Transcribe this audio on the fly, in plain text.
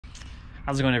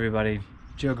How's it going, everybody?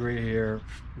 Joe Greer here,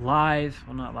 live,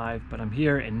 well not live, but I'm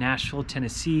here in Nashville,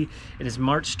 Tennessee. It is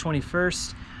March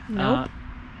 21st. Nope.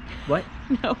 What?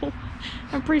 No,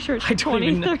 I'm pretty sure it's the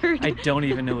 23rd. I don't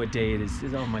even know what day it is.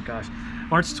 Oh my gosh.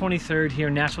 March 23rd here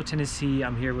in Nashville, Tennessee.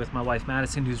 I'm here with my wife,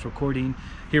 Madison, who's recording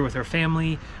here with her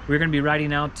family. We're gonna be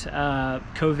riding out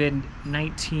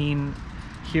COVID-19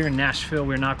 here in Nashville.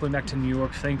 We're not going back to New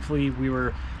York, thankfully. We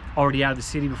were already out of the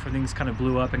city before things kind of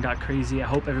blew up and got crazy. I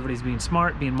hope everybody's being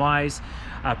smart, being wise,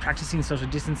 practicing social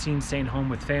distancing, staying home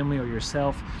with family or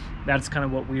yourself. That's kind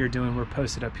of what we are doing. We're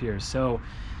posted up here. So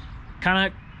kind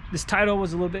of this title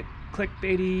was a little bit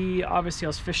clickbaity. Obviously I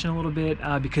was fishing a little bit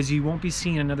because you won't be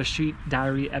seeing another street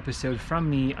diary episode from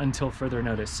me until further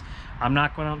notice. I'm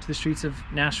not going out to the streets of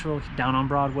Nashville, down on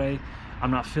Broadway.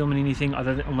 I'm not filming anything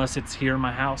other than, unless it's here in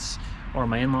my house or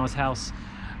my in-laws' house.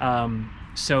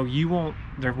 So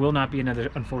there will not be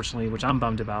another, unfortunately, which I'm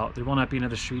bummed about, there will not be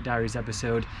another Street Diaries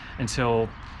episode until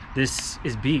this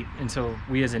is beat. Until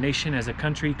we as a nation, as a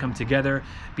country, come together,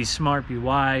 be smart, be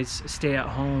wise, stay at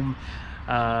home,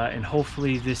 and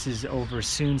hopefully this is over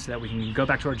soon so that we can go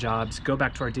back to our jobs, go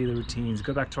back to our daily routines,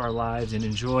 go back to our lives, and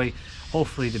enjoy,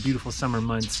 hopefully, the beautiful summer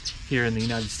months here in the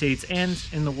United States and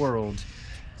in the world.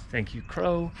 Thank you,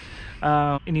 Crow.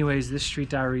 Anyways, this Street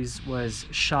Diaries was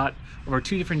shot over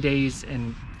 2 different days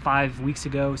and 6 weeks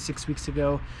ago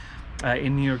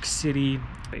in New York City.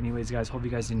 Anyways, guys, hope you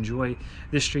guys enjoy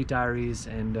this Street Diaries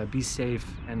and be safe,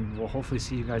 and we'll hopefully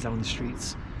see you guys out on the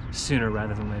streets sooner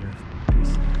rather than later.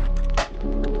 Peace.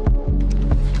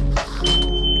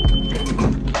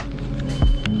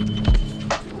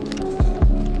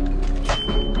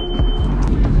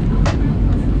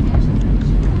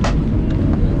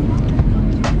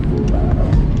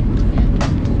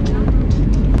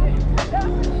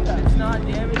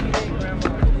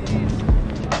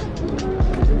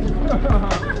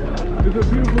 It's a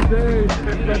beautiful day.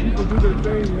 Let people do their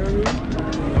thing, you know what I mean?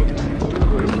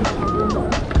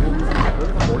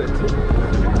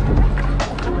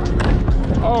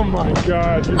 Oh my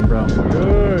God, this bro.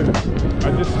 Good.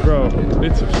 Bro,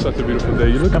 it's such a beautiful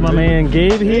day. You look. Got my man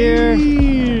Gabe here.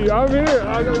 Hey, I'm here.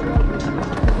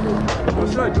 What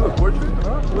should I do? A portrait?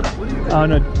 Huh? What do you think? Oh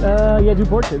no, yeah, do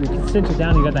portrait. We can cinch it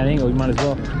down. You got that angle. You might as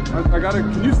well. I got it.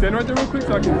 Can you stand right there real quick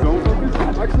so I can zone focus?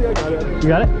 Actually, I got it. You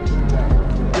got it?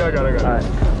 Yeah, I got it. All right.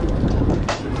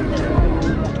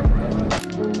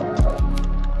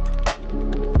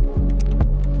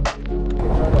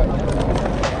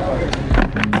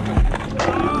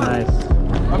 Nice.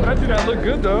 I bet you that looked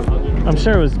good though. I'm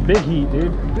sure it was big heat,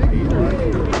 dude. Big heat.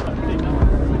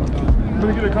 I'm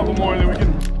gonna get a couple more and then we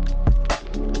can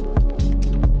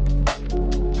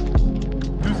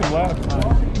do some laps.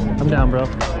 I'm down, bro.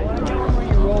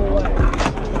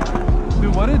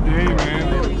 Dude, what a day,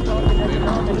 man.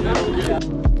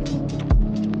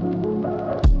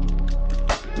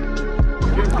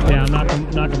 Yeah, I'm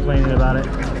not complaining about it.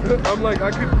 I'm like,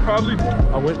 I could probably.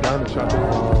 I went down and shot the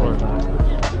front.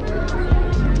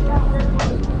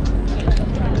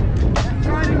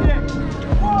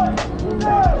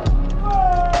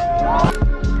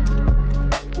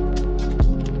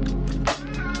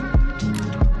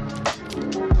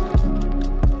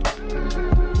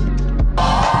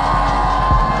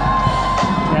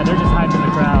 Yeah, they're just hyping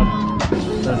the crowd.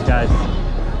 Those guys.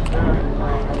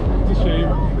 It's a shame.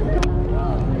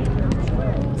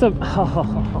 What's up?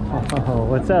 Oh,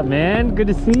 what's up, man? Good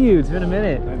to see you. It's been a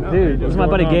minute. Dude, this is my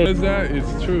buddy Gabe. Is that?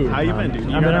 It's true. How you been,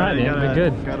 dude? I've been alright, man. Been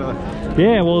good.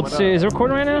 Yeah, well, is it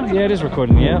recording right now? Yeah, it is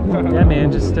recording. Yeah, yeah,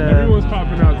 man. Just everyone's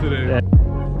popping out today. Yeah.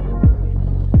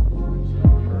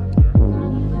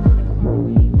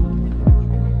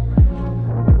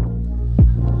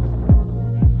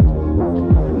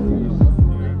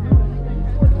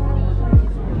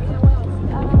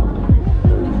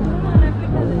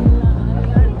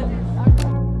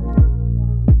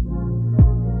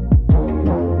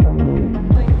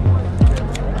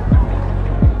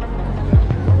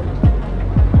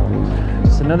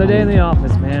 Another day in the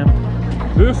office, man.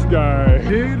 This guy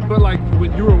did, but like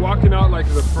when you were walking out, like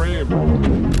the frame.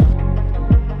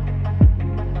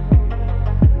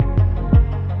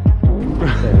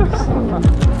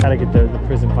 Gotta get the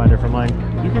prison finder for mine.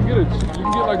 You can get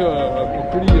like a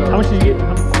pretty. How much did you get?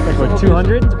 Like what,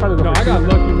 200? Probably No, I got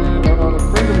lucky, man. A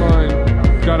friend of mine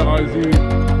got an RZ,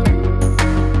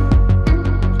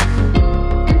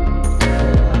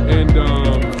 and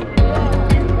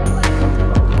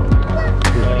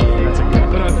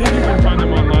but I think you can find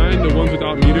them online, the ones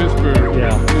without meters for.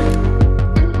 Yeah.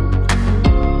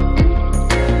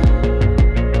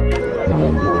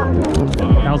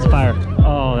 That was fire.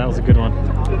 Oh, that was a good one.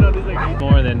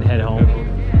 More than head home.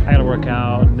 I gotta work truck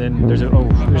out, and then there's a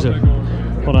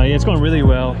hold on, yeah, it's going really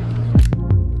well.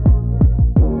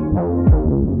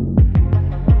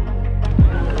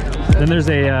 Then there's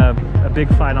a big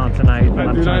fight on tonight.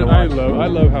 Dude, I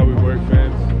love how we work,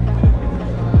 fans.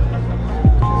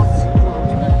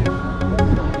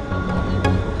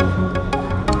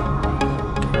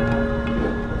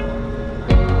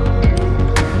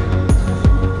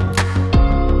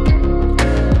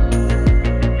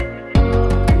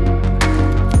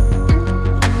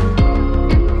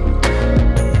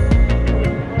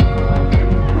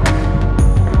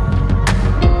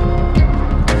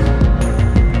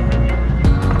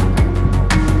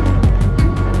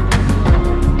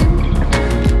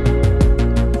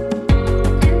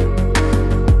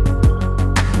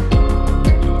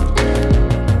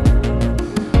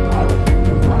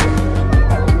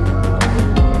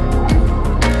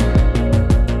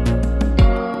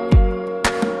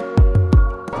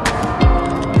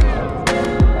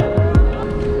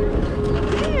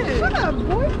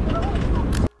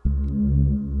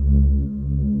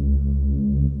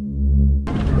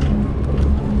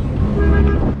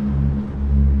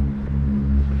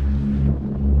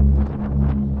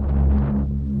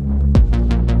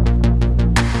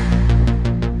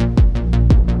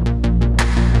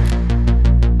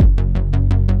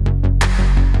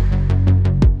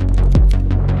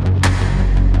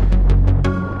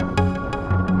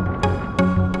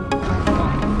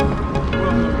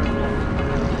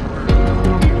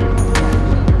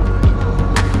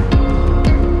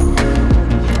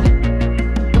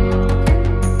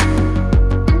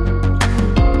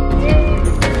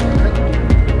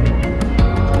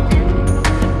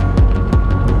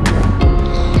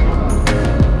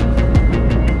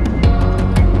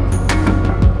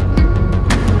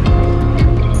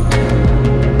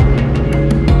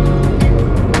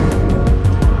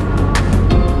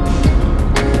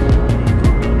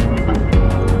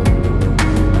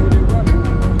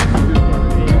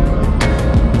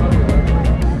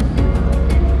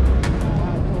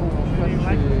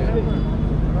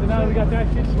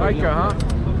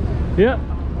 Yeah.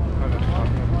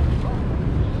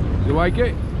 You like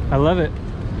it? I love it.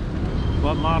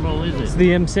 What model is It's it? the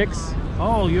M6.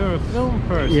 Oh, you're a film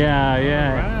person. Yeah, yeah.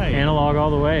 All right. Analog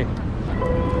all the way.